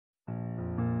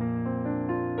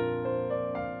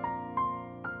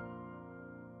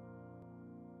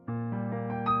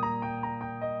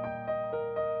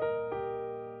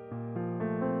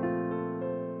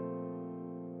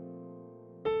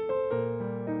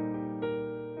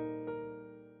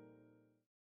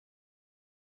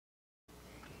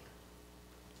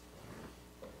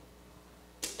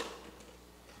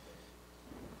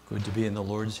Good to be in the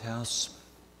Lord's house.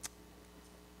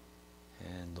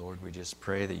 And Lord, we just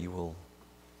pray that you will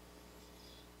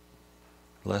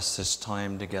bless this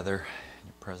time together in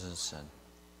your presence and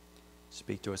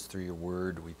speak to us through your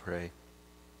word, we pray.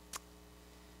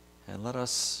 And let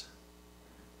us,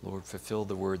 Lord, fulfill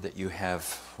the word that you have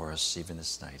for us even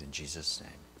this night in Jesus'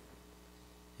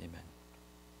 name. Amen.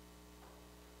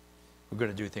 We're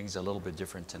going to do things a little bit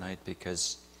different tonight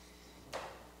because I'm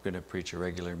going to preach a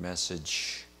regular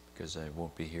message because I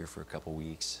won't be here for a couple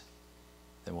weeks.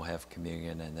 Then we'll have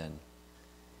communion, and then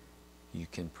you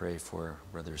can pray for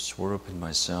Brother Swarup and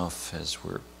myself as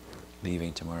we're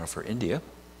leaving tomorrow for India,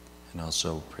 and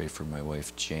also pray for my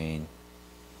wife Jane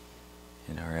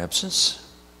in our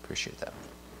absence. Appreciate that.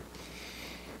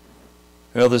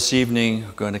 Well, this evening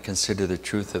we're going to consider the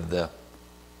truth of the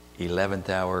 11th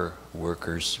hour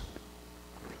workers,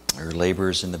 or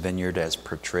laborers in the vineyard, as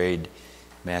portrayed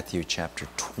Matthew chapter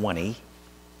 20.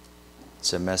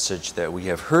 It's a message that we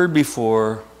have heard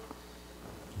before,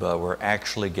 but we're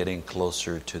actually getting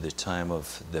closer to the time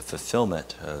of the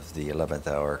fulfillment of the 11th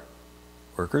hour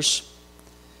workers.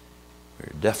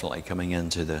 We're definitely coming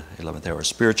into the 11th hour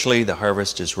spiritually. The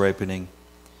harvest is ripening.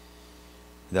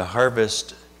 The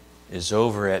harvest is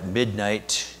over at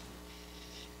midnight,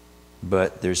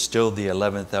 but there's still the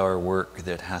 11th hour work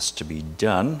that has to be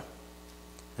done.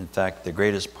 In fact, the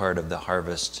greatest part of the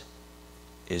harvest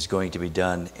is going to be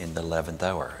done in the 11th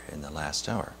hour, in the last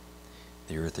hour.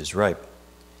 The earth is ripe.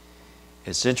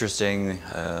 It's interesting,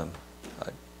 I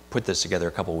put this together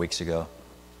a couple weeks ago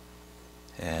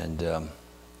and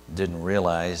didn't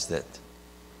realize that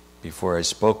before I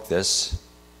spoke this,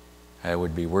 I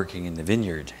would be working in the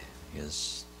vineyard,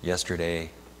 because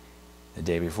yesterday, the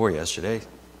day before yesterday,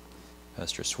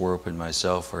 Pastor Swarup and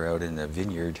myself were out in the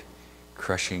vineyard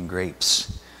crushing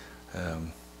grapes.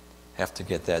 Have to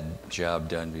get that job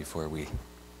done before we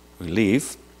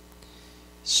leave.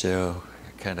 So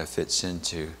it kind of fits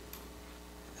into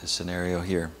the scenario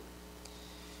here.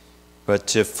 But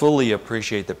to fully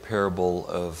appreciate the parable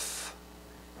of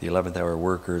the 11th hour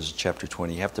workers, chapter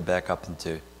 20, you have to back up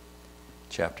into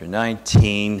chapter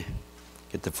 19,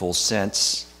 get the full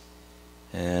sense.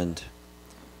 And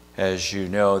as you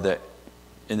know, that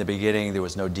in the beginning there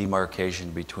was no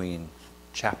demarcation between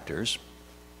chapters.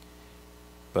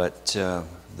 But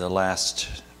the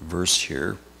last verse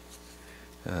here,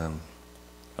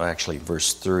 actually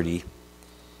verse 30,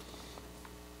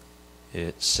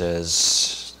 it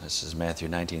says, this is Matthew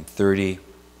 19:30,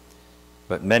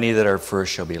 but many that are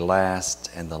first shall be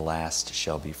last, and the last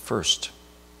shall be first.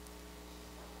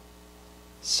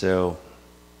 So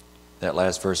that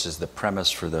last verse is the premise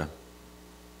for the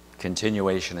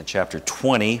continuation of chapter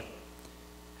 20,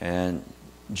 and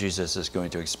Jesus is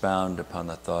going to expound upon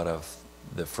the thought of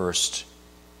the first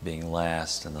being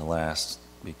last and the last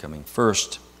becoming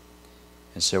first.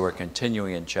 And so we're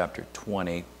continuing in chapter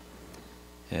 20,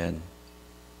 and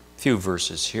a few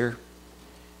verses here,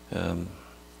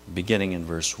 beginning in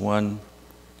verse 1,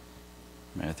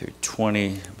 Matthew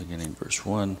 20, beginning verse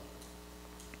 1.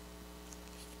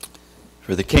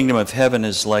 For the kingdom of heaven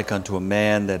is like unto a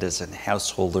man that is an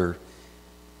householder,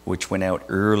 which went out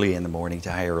early in the morning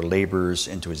to hire laborers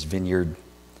into his vineyard.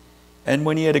 And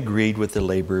when he had agreed with the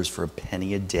laborers for a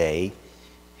penny a day,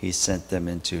 he sent them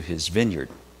into his vineyard.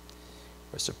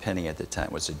 Of course, a penny at the time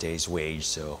was a day's wage,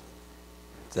 so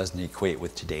it doesn't equate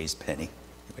with today's penny.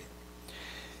 Anyway.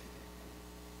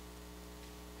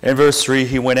 In verse 3,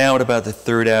 he went out about the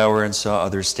third hour and saw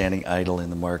others standing idle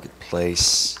in the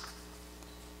marketplace.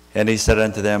 And he said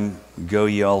unto them, Go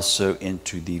ye also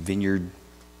into the vineyard,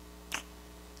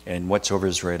 and whatsoever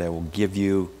is right I will give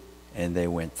you. And they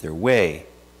went their way.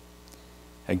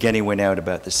 Again, he went out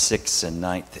about the 6th and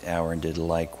 9th hour and did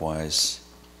likewise.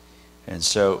 And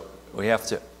so we have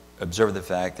to observe the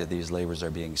fact that these laborers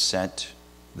are being sent.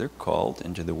 They're called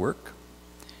into the work.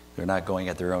 They're not going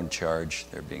at their own charge.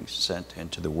 They're being sent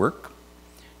into the work.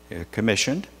 They're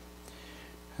commissioned.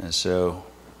 And so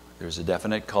there's a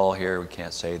definite call here. We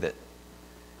can't say that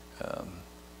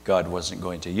God wasn't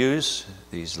going to use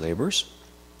these laborers.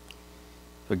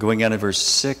 But going on in verse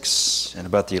 6, and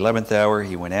about the 11th hour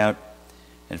he went out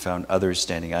and found others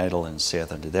standing idle, and saith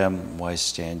unto them, Why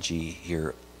stand ye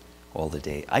here all the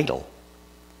day idle?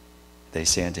 They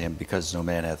say unto him, Because no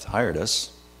man hath hired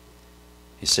us.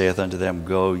 He saith unto them,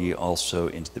 Go ye also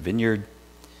into the vineyard,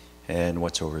 and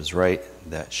whatsoever is right,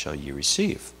 that shall ye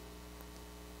receive.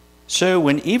 So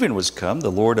when even was come,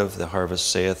 the Lord of the harvest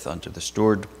saith unto the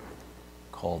steward,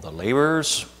 Call the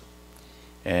laborers,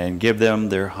 and give them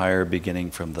their hire,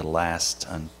 beginning from the last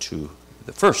unto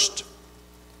the first.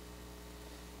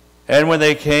 And when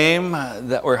they came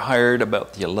that were hired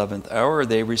about the 11th hour,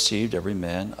 they received every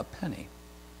man a penny.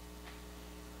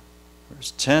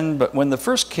 Verse 10, but when the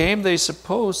first came, they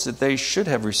supposed that they should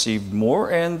have received more,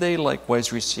 and they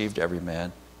likewise received every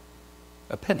man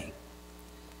a penny.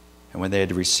 And when they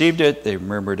had received it, they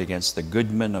murmured against the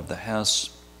goodman of the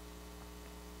house,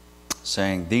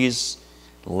 saying, these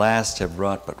last have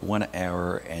wrought but 1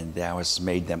 hour, and thou hast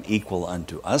made them equal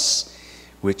unto us,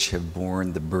 which have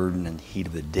borne the burden and heat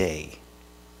of the day.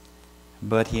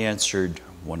 But he answered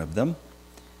one of them,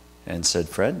 and said,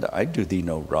 friend, I do thee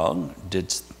no wrong.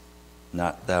 Didst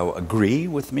not thou agree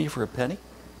with me for a penny?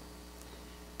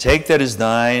 Take that is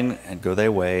thine, and go thy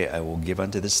way. I will give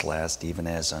unto this last, even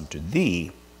as unto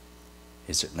thee.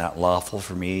 Is it not lawful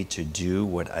for me to do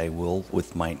what I will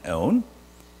with mine own?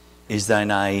 Is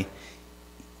thine eye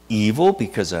evil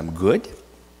because I'm good?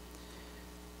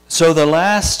 So the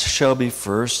last shall be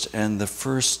first, and the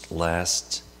first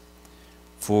last.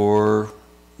 For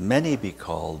many be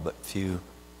called, but few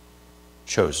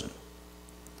chosen.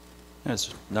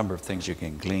 There's a number of things you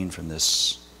can glean from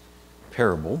this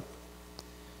parable.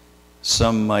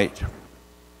 Some might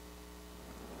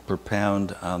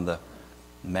propound on the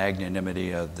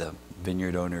magnanimity of the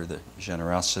vineyard owner, the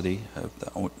generosity of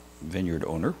the vineyard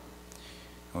owner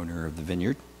of the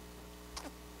vineyard.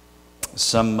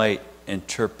 Some might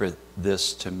interpret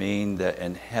this to mean that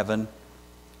in heaven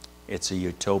it's a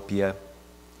utopia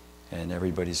and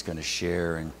everybody's going to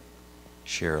share and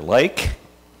share alike.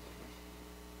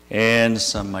 And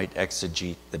some might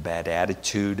exegete the bad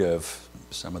attitude of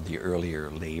some of the earlier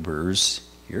laborers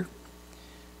here.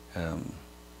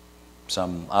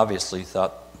 Some obviously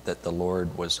thought that the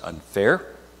Lord was unfair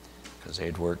because they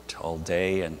had worked all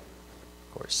day, and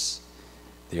of course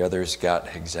the others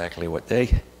got exactly what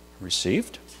they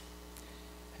received.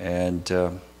 And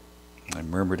I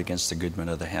murmured against the goodman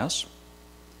of the house.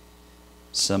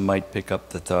 Some might pick up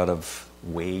the thought of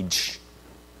wage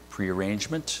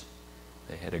prearrangement.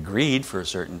 They had agreed for a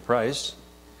certain price,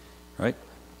 right?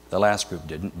 The last group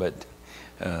didn't, but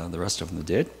the rest of them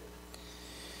did.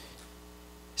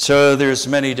 So there's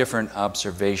many different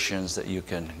observations that you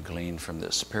can glean from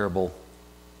this parable.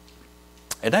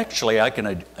 And actually, I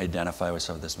can identify with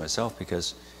some of this myself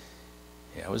because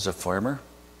I was a farmer,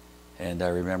 and I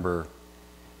remember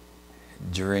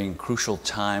during crucial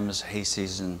times, hay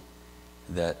season,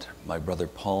 that my brother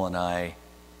Paul and I,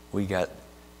 we got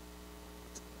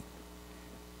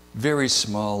very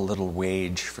small little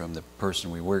wage from the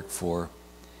person we worked for.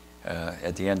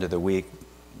 At the end of the week,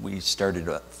 we started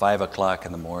at 5 o'clock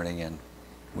in the morning and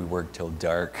we worked till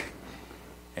dark.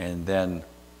 And then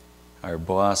our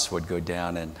boss would go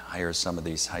down and hire some of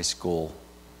these high school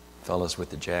fellows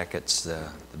with the jackets, the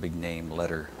big name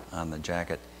letter on the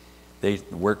jacket. They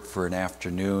worked for an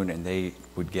afternoon and they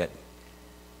would get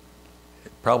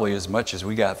probably as much as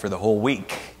we got for the whole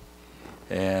week.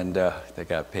 And they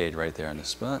got paid right there on the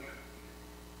spot.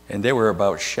 And they were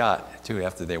about shot, too,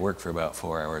 after they worked for about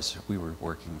 4 hours. We were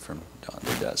working from dawn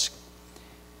to dusk.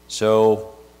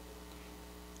 So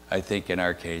I think in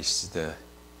our case, the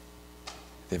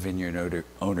vineyard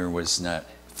owner was not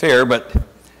fair, but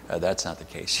that's not the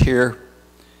case here.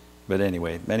 But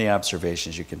anyway, many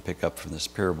observations you can pick up from this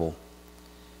parable.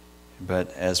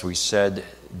 But as we said,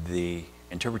 the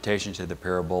interpretation to the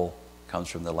parable comes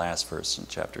from the last verse in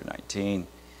chapter 19.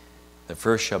 The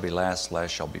first shall be last,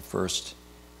 last shall be first.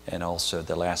 And also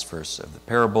the last verse of the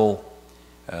parable.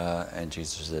 And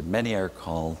Jesus said, many are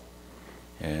called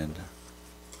and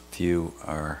few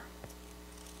are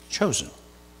chosen.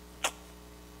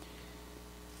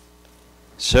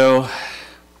 So,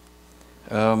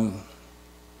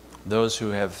 those who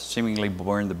have seemingly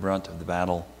borne the brunt of the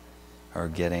battle are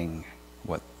getting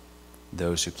what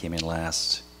those who came in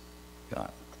last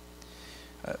got.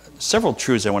 Several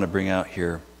truths I want to bring out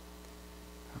here.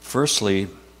 Firstly,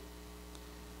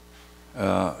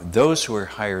 those who were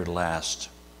hired last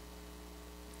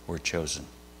were chosen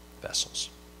vessels.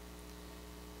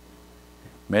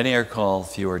 Many are called,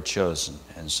 few are chosen.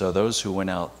 And so those who went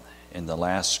out in the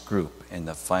last group, in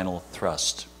the final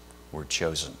thrust, were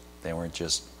chosen. They weren't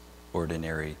just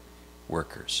ordinary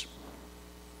workers.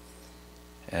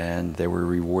 And they were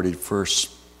rewarded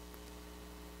first.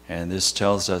 And this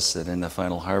tells us that in the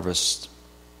final harvest,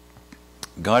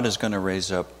 God is going to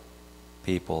raise up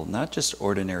people, not just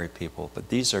ordinary people, but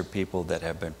these are people that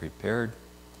have been prepared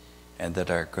and that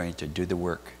are going to do the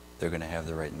work. They're going to have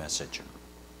the right message.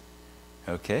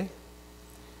 Okay?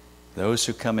 Those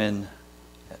who come in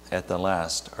at the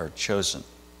last are chosen.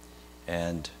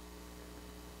 And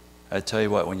I tell you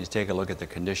what, when you take a look at the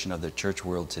condition of the church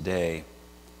world today,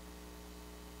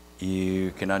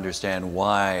 you can understand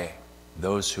why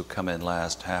those who come in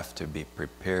last have to be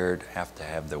prepared, have to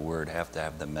have the word, have to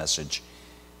have the message,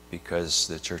 because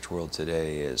the church world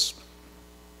today is,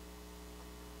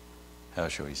 how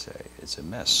shall we say, it's a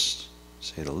mess, to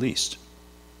say the least.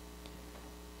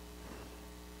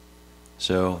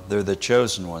 So they're the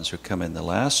chosen ones who come in the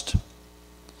last.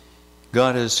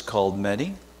 God has called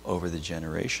many over the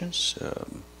generations,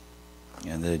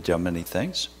 and they've done many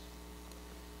things.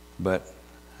 But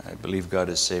I believe God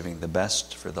is saving the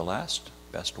best for the last,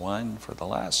 best wine for the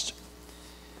last.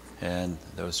 And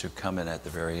those who come in at the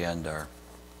very end are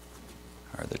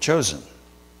the chosen.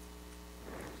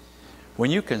 When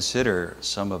you consider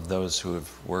some of those who have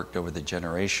worked over the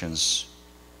generations,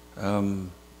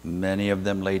 many of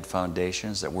them laid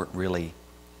foundations that weren't really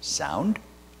sound.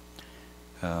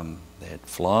 They had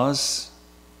flaws.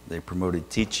 They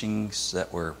promoted teachings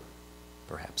that were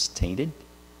perhaps tainted.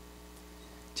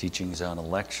 Teachings on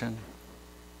election,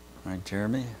 right,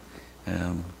 Jeremy?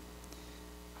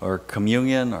 Or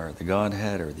communion, or the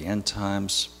Godhead, or the end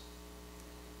times.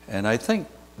 And I think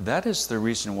that is the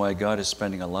reason why God is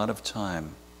spending a lot of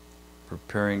time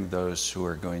preparing those who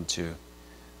are going to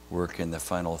work in the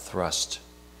final thrust.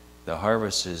 The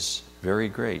harvest is very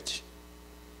great,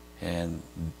 and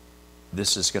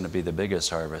this is going to be the biggest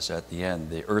harvest at the end.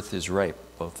 The earth is ripe,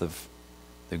 both of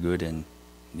the good and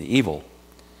the evil.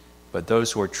 But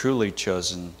those who are truly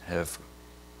chosen have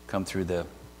come through the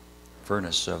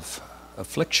furnace of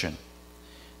affliction.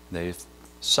 They've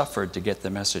suffered to get the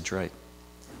message right.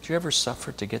 Did you ever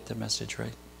suffer to get the message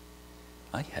right?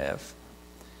 I have.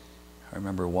 I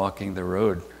remember walking the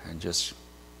road and just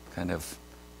kind of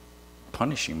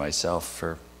punishing myself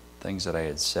for things that I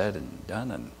had said and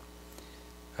done,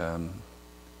 and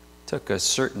took a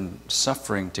certain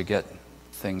suffering to get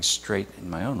things straight in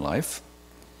my own life.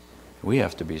 We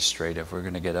have to be straight if we're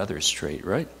going to get others straight,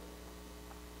 right?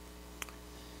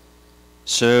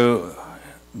 So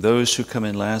those who come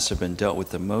in last have been dealt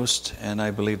with the most, and I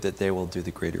believe that they will do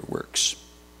the greater works.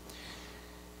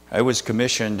 I was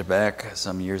commissioned back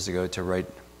some years ago to write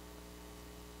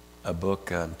a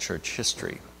book on church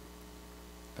history.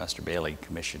 Pastor Bailey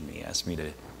commissioned me, asked me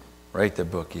to write the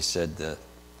book. He said the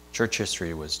church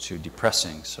history was too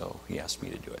depressing, so he asked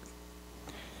me to do it.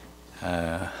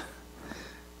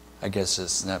 I guess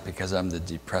it's not because I'm the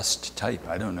depressed type.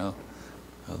 I don't know.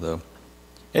 Although,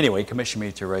 anyway, he commissioned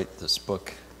me to write this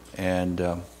book.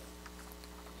 And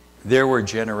there were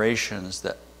generations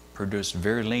that produced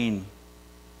very lean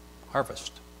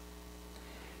harvest.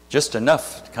 Just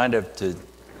enough kind of to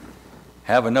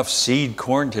have enough seed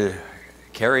corn to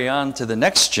carry on to the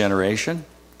next generation.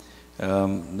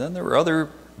 Then there were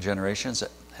other generations that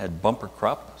had bumper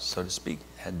crop, so to speak,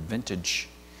 had vintage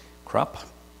crop.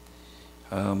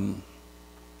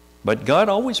 But God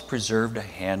always preserved a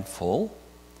handful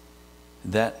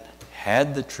that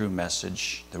had the true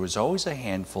message. There was always a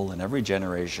handful in every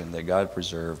generation that God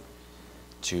preserved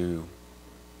to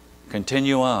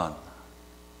continue on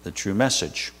the true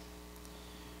message.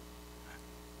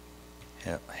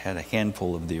 Had a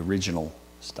handful of the original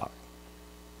stock.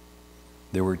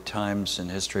 There were times in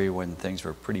history when things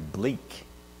were pretty bleak,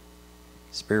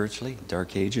 spiritually,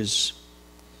 dark ages.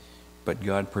 But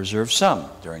God preserved some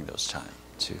during those times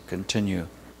to continue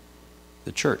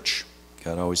the church.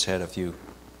 God always had a few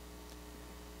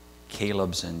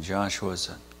Caleb's and Joshua's.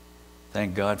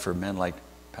 Thank God for men like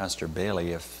Pastor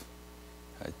Bailey. I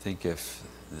think if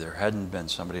there hadn't been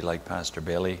somebody like Pastor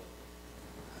Bailey,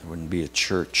 there wouldn't be a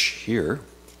church here,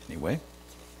 anyway.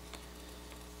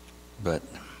 But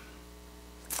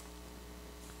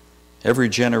every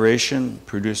generation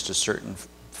produced a certain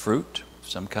fruit of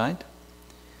some kind.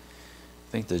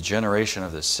 I think the generation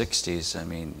of the 60s, I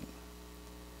mean,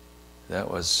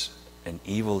 that was an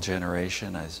evil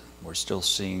generation. We're still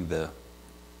seeing the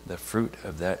fruit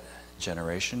of that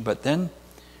generation. But then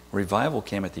revival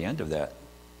came at the end of that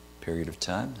period of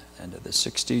time, end of the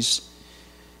 60s.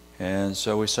 And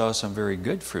so we saw some very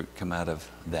good fruit come out of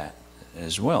that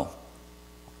as well.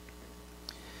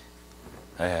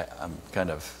 I'm kind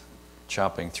of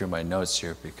chopping through my notes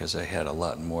here because I had a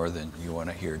lot more than you want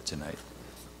to hear tonight.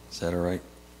 Is that all right?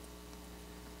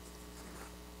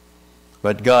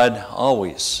 But God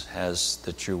always has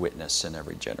the true witness in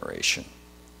every generation.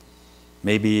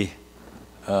 Maybe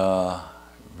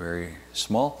very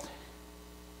small.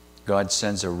 God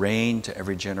sends a rain to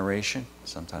every generation.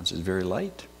 Sometimes it's very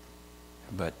light,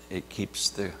 but it keeps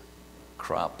the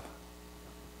crop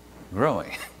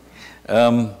growing.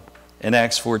 In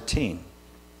Acts 14,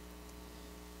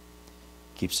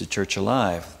 keeps the church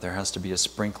alive. There has to be a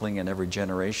sprinkling in every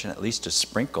generation, at least a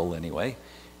sprinkle anyway.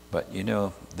 But you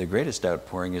know, the greatest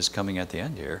outpouring is coming at the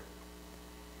end here.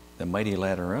 the mighty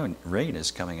latter rain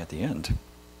is coming at the end.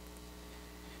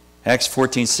 Acts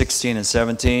 14, 16, and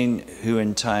 17, who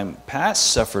in time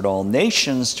past suffered all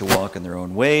nations to walk in their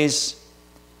own ways.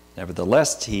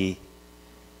 Nevertheless, he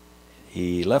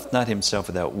left not himself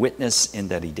without witness, in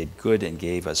that he did good and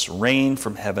gave us rain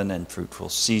from heaven and fruitful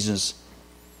seasons,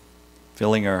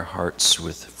 filling our hearts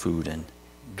with food and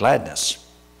gladness.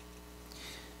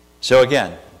 So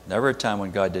again, never a time when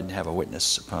God didn't have a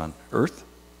witness upon earth.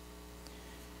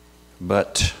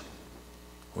 But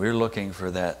we're looking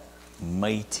for that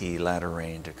mighty latter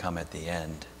rain to come at the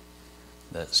end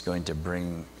that's going to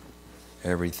bring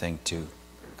everything to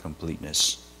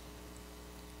completeness.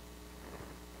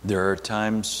 There are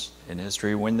times in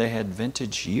history when they had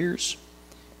vintage years.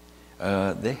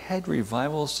 They had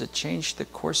revivals that changed the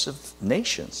course of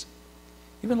nations.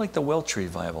 Even like the Welsh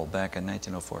revival back in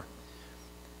 1904.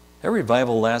 That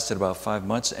revival lasted about 5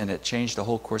 months, and it changed the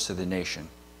whole course of the nation.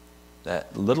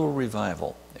 That little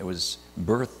revival, it was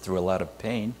birthed through a lot of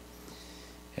pain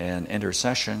and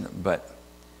intercession, but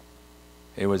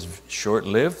it was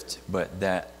short-lived, but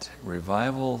that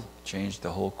revival changed the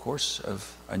whole course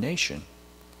of a nation.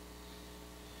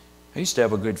 I used to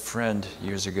have a good friend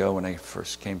years ago when I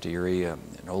first came to Erie, an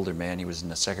older man. He was in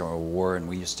the Second World War, and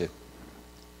we used to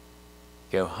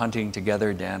go hunting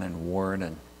together down in Warren,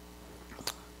 and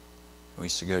we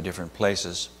used to go different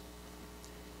places.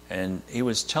 And he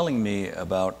was telling me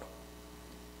about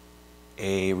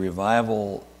a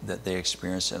revival that they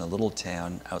experienced in a little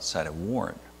town outside of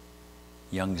Warren,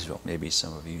 Youngsville. Maybe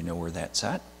some of you know where that's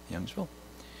at, Youngsville.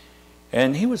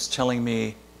 And he was telling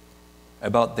me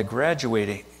about the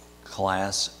graduating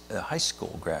class, the high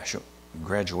school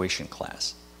graduation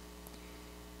class.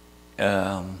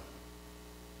 This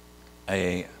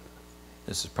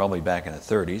is probably back in the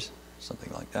 30s,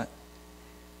 something like that.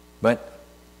 But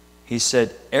he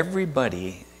said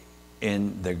everybody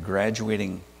in the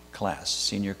graduating class,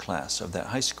 senior class of that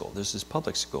high school, this is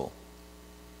public school,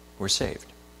 were saved.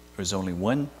 There was only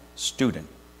one student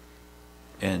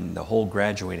in the whole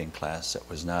graduating class that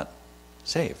was not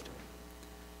saved.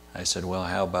 I said, well,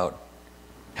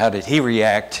 how did he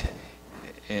react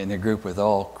in a group with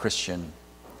all Christian,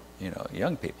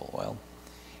 young people? Well,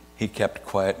 he kept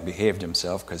quiet and behaved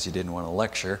himself because he didn't want to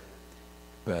lecture.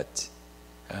 But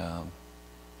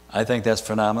I think that's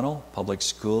phenomenal. Public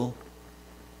school,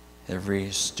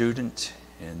 every student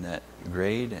in that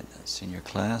grade and that senior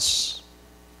class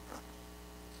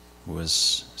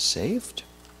was saved.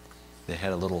 They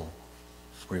had a little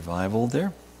revival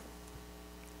there.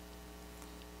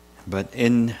 But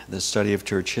in the study of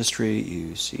church history,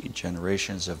 you see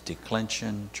generations of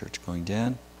declension, church going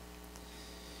down.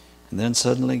 And then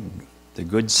suddenly the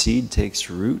good seed takes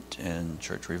root and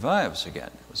church revives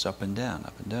again. It was up and down,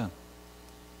 up and down.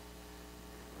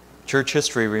 Church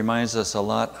history reminds us a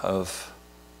lot of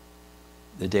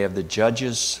the day of the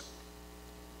judges,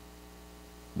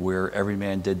 where every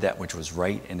man did that which was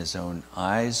right in his own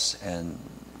eyes. And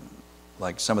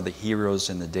like some of the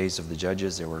heroes in the days of the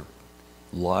judges, they were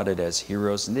lauded as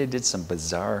heroes, and they did some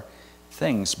bizarre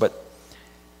things. But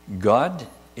God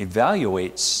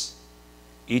evaluates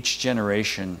each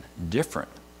generation different.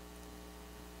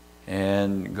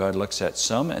 And God looks at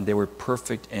some, and they were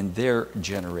perfect in their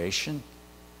generation.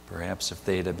 Perhaps if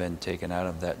they'd have been taken out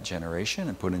of that generation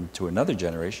and put into another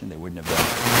generation, they wouldn't have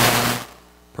been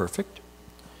perfect.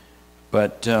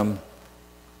 But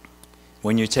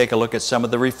when you take a look at some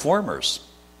of the reformers,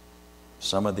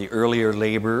 some of the earlier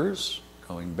laborers,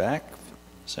 going back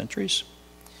centuries,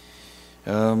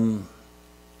 some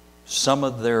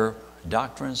of their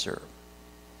doctrines or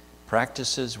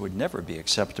practices would never be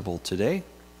acceptable today.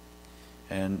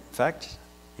 And in fact,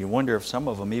 you wonder if some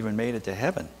of them even made it to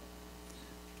heaven.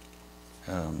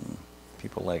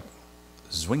 People like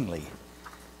Zwingli,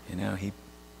 he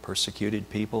persecuted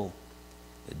people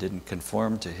that didn't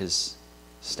conform to his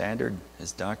standard,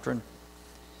 his doctrine.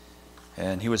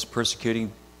 And he was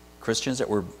persecuting Christians that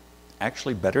were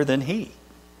actually better than he.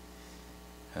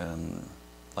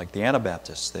 Like the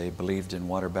Anabaptists, they believed in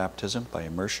water baptism by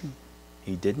immersion.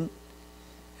 He didn't.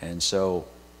 And so,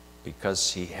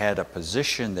 because he had a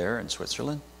position there in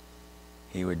Switzerland,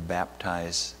 he would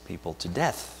baptize people to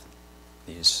death.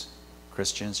 These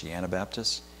Christians, the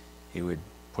Anabaptists, he would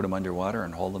put them underwater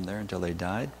and hold them there until they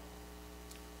died.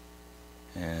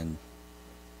 And,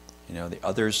 the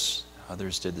others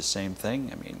did the same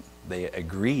thing. I mean, they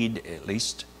agreed at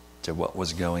least to what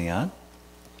was going on.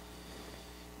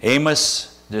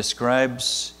 Amos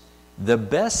describes the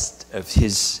best of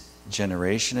his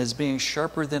generation as being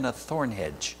sharper than a thorn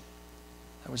hedge.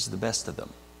 That was the best of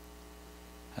them.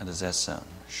 How does that sound?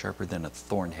 Sharper than a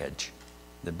thorn hedge.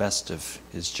 The best of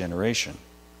his generation.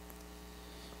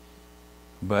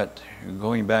 But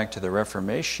going back to the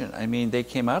Reformation, I mean, they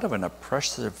came out of an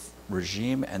oppressive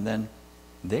regime and then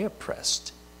they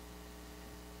oppressed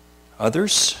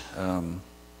others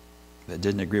that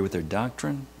didn't agree with their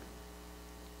doctrine.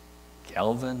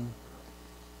 Calvin,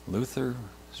 Luther,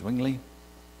 Zwingli.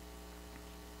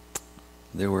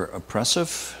 They were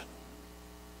oppressive.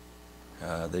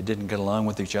 They didn't get along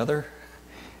with each other.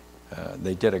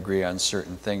 They did agree on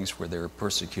certain things where they were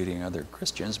persecuting other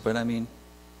Christians, but I mean,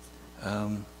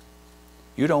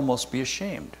 you'd almost be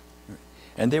ashamed.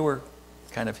 And they were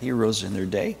kind of heroes in their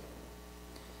day.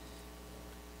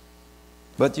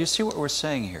 But you see what we're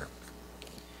saying here?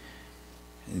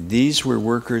 These were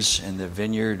workers in the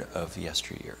vineyard of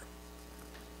yesteryear.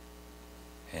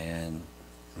 And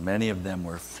many of them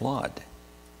were flawed,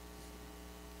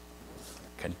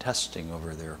 contesting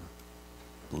over their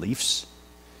beliefs.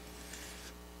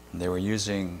 They were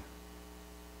using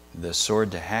the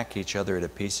sword to hack each other to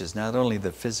pieces, not only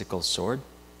the physical sword,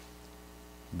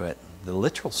 but the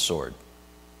literal sword.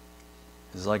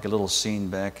 It's like a little scene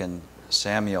back in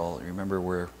Samuel. Remember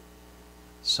where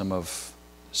some of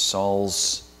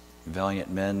Saul's valiant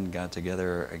men got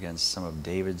together against some of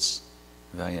David's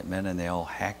valiant men, and they all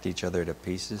hacked each other to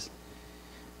pieces?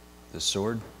 The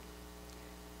sword.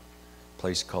 A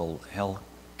place called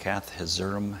Helkath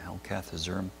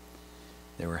Hazurim.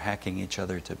 They were hacking each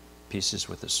other to pieces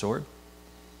with the sword.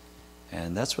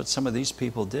 And that's what some of these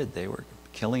people did. They were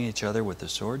killing each other with the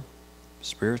sword,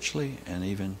 spiritually and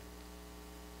even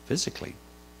physically.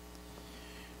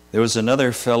 There was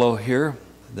another fellow here,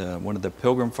 one of the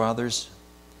Pilgrim Fathers,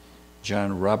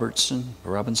 John Robinson,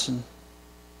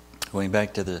 going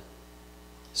back to the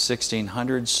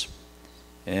 1600s.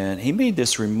 And he made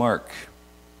this remark.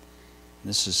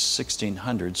 This is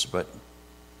 1600s, but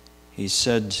he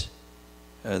said,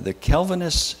 the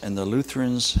Calvinists and the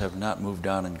Lutherans have not moved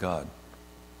on in God.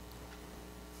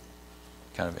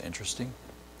 Kind of interesting.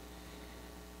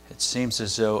 It seems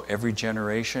as though every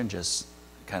generation just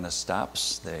kind of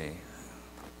stops. They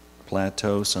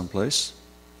plateau someplace.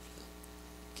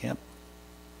 Camp.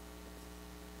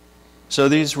 So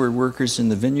these were workers in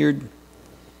the vineyard.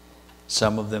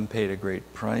 Some of them paid a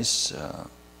great price.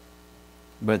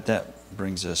 But that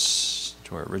brings us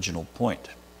to our original point.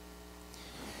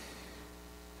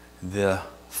 The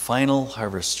final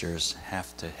harvesters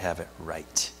have to have it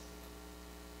right.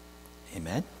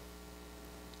 Amen?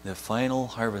 The final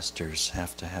harvesters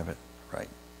have to have it right.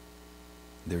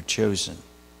 They're chosen.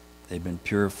 They've been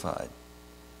purified.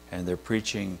 And they're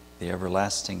preaching the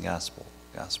everlasting gospel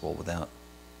without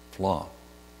flaw.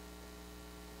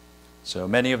 So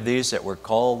many of these that were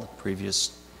called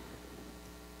previous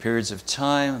periods of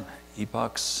time,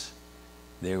 epochs,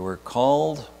 they were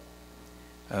called.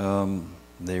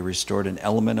 They restored an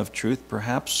element of truth,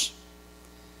 perhaps.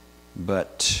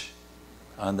 But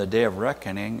on the day of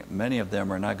reckoning, many of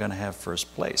them are not going to have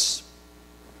first place.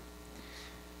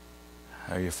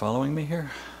 Are you following me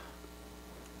here?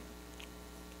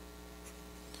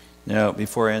 Now,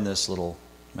 before I end this little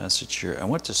message here, I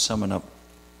want to summon up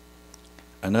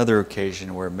another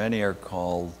occasion where many are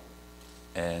called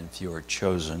and few are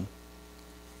chosen.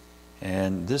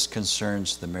 And this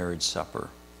concerns the marriage supper.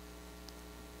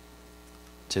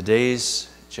 Today's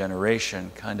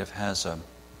generation kind of has a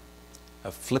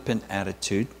flippant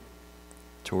attitude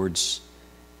towards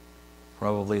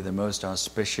probably the most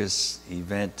auspicious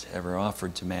event ever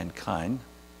offered to mankind.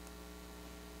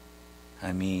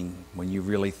 I mean, when you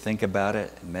really think about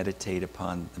it and meditate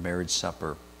upon the marriage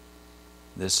supper,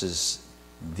 this is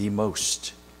the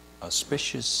most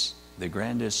auspicious, the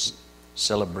grandest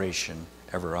celebration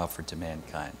ever offered to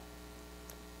mankind.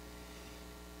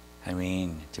 I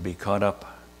mean, to be caught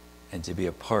up and to be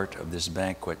a part of this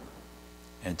banquet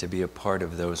and to be a part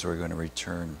of those who are going to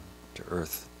return to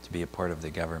earth, to be a part of the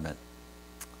government.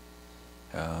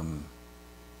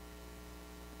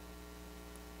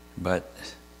 But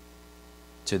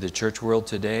to the church world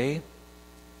today,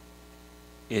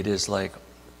 it is like,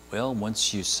 well,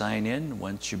 once you sign in,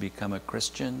 once you become a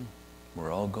Christian,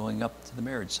 we're all going up to the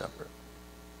marriage supper.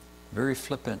 Very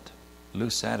flippant,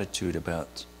 loose attitude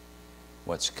about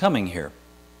what's coming here.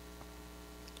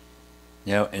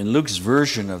 Now, in Luke's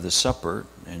version of the supper,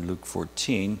 in Luke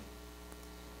 14,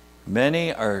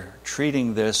 many are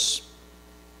treating this,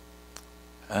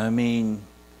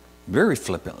 very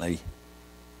flippantly.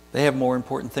 They have more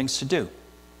important things to do.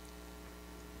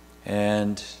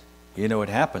 And you know what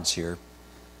happens here?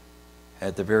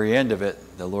 At the very end of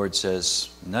it, the Lord says,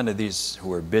 none of these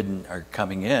who are bidden are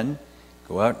coming in.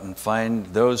 Go out and find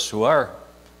those who are.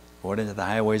 Go out into the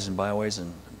highways and byways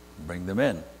and bring them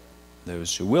in.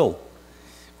 Those who will.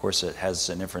 Of course, it has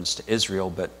an inference to Israel,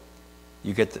 but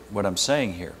You get what I'm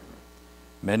saying here.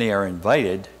 Many are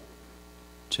invited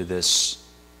to this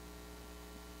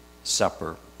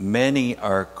supper. Many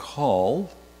are called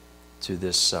to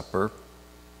this supper,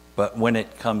 but when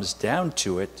it comes down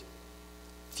to it,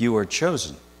 few are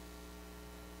chosen,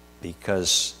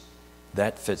 because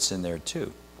that fits in there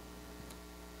too.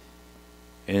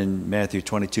 In Matthew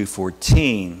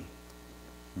 22:14,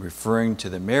 referring to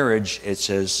the marriage, it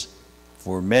says,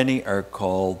 "For many are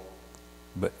called,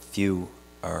 but few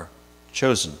are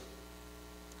chosen."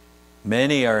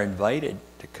 Many are invited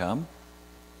to come,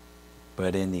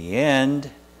 but in the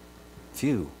end,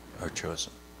 few are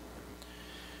chosen.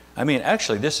 I mean,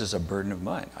 actually, this is a burden of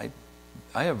mine.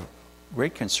 I have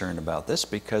great concern about this,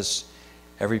 because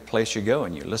every place you go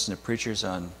and you listen to preachers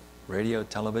on radio,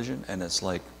 television, and it's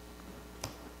like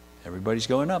everybody's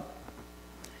going up.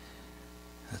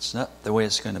 That's not the way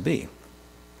it's going to be.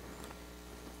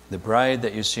 The bride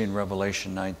that you see in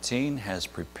Revelation 19 has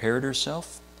prepared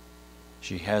herself.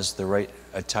 She has the right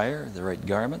attire, the right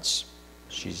garments.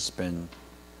 She's been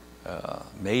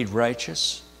made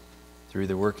righteous through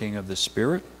the working of the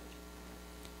Spirit.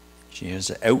 She has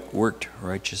an outworked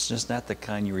righteousness, not the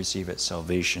kind you receive at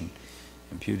salvation,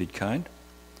 imputed kind,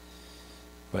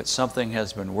 but something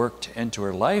has been worked into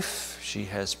her life. She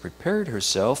has prepared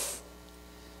herself,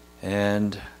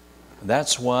 and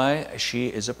that's why she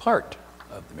is a part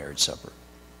of the marriage supper.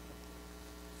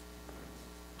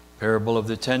 Parable of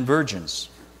the 10 virgins.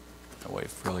 My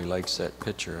wife really likes that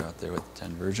picture out there with the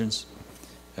 10 virgins.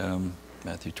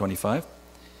 Matthew 25.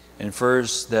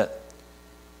 Infers that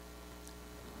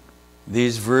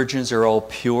these virgins are all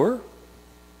pure.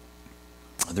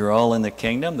 They're all in the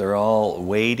kingdom. They're all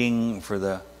waiting for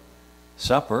the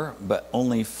supper, but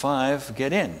only 5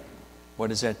 get in. What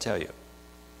does that tell you?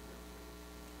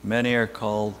 Many are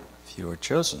called, few are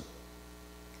chosen.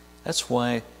 That's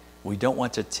why we don't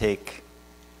want to take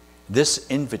this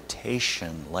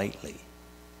invitation lightly.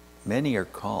 Many are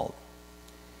called.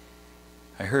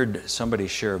 I heard somebody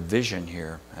share a vision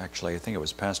here. Actually, I think it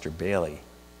was Pastor Bailey,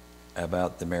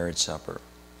 about the marriage supper.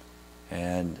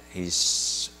 And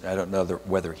I don't know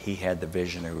whether he had the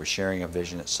vision or was sharing a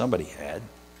vision that somebody had.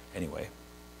 Anyway.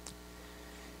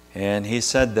 And he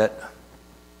said that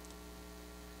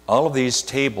all of these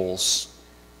tables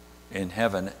in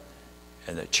heaven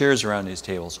and the chairs around these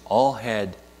tables all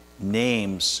had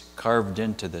names carved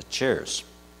into the chairs.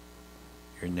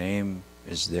 Your name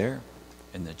is there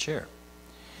in the chair.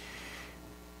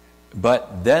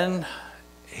 But then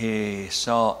he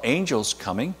saw angels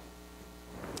coming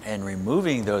and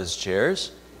removing those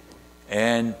chairs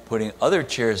and putting other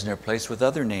chairs in their place with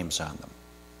other names on them.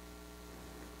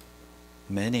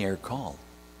 Many are called.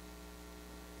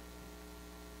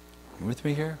 You with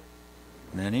me here?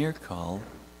 Many are called,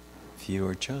 few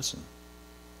are chosen.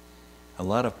 A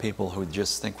lot of people who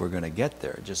just think we're going to get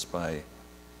there just by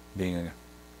being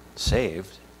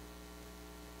saved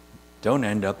don't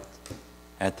end up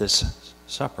at this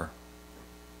supper.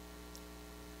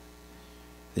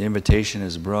 The invitation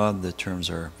is broad, the terms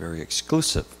are very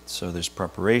exclusive. So there's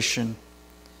preparation.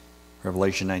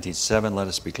 Revelation 19:7, let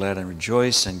us be glad and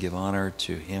rejoice and give honor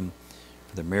to him,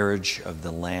 for the marriage of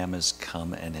the Lamb is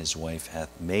come, and his wife hath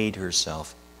made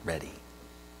herself ready.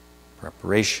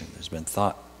 Preparation, there's been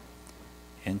thought,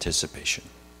 anticipation.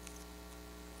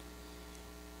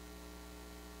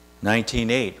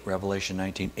 19:8, Revelation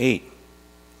 19:8.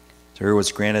 To her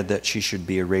was granted that she should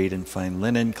be arrayed in fine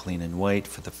linen, clean and white,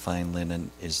 for the fine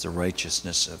linen is the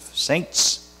righteousness of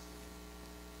saints.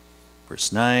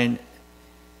 Verse 9,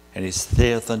 and he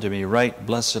saith unto me, right,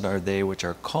 blessed are they which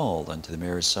are called unto the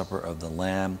marriage supper of the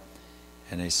Lamb.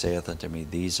 And he saith unto me,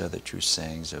 these are the true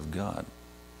sayings of God.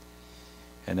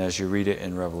 And as you read it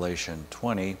in Revelation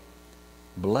 20,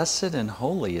 blessed and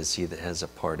holy is he that has a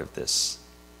part of this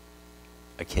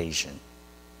occasion.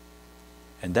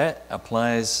 And that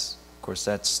applies, of course,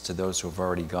 that's to those who have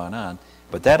already gone on,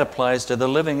 but that applies to the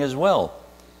living as well.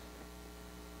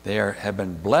 They have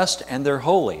been blessed and they're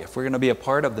holy. If we're going to be a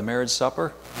part of the marriage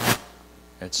supper,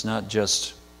 it's not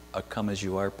just a come as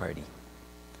you are party.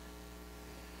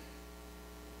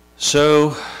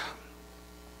 So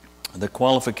the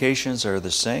qualifications are the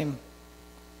same.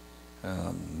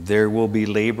 There will be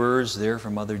laborers there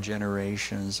from other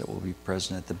generations that will be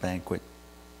present at the banquet.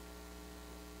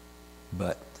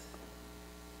 But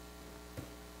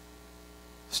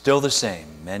still the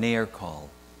same. Many are called,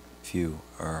 few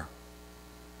are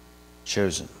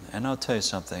chosen. And I'll tell you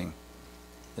something.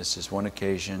 This is one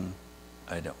occasion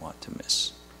I don't want to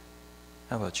miss.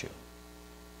 How about you?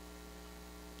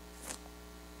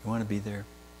 You want to be there?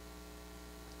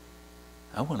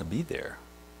 I want to be there.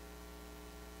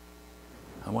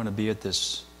 I want to be at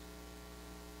this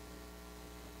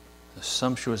a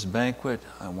sumptuous banquet.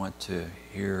 I want to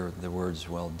hear the words,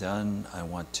 well done. I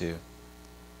want to,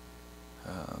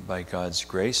 by God's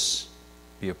grace,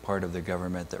 be a part of the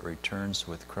government that returns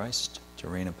with Christ to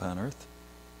reign upon earth.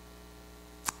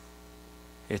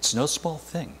 It's no small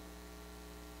thing.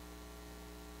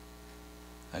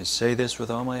 I say this with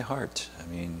all my heart. I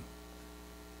mean,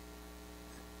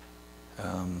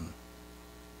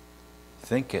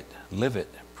 think it, live it,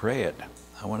 pray it.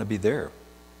 I want to be there.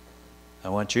 I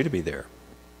want you to be there.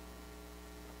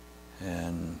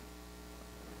 And,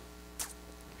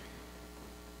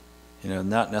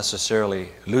 not necessarily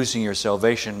losing your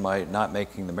salvation by not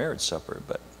making the marriage supper,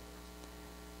 but,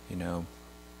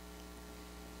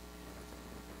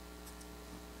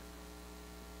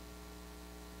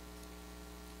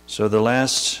 So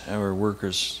our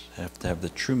workers have to have the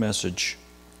true message.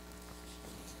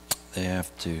 They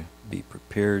have to be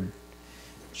prepared,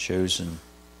 chosen.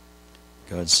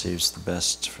 God saves the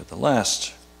best for the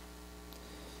last.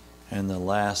 And the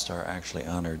last are actually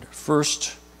honored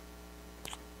first.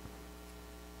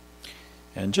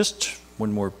 And just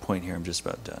one more point here, I'm just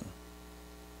about done.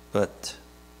 But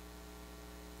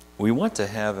we want to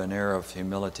have an air of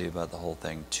humility about the whole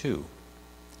thing too.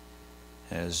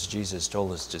 As Jesus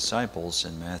told his disciples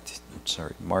in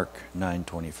Mark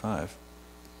 9:25,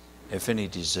 if any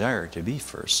desire to be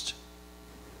first,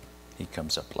 he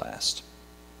comes up last.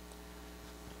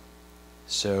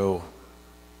 So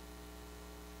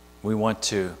we want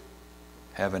to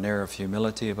have an air of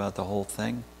humility about the whole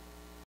thing.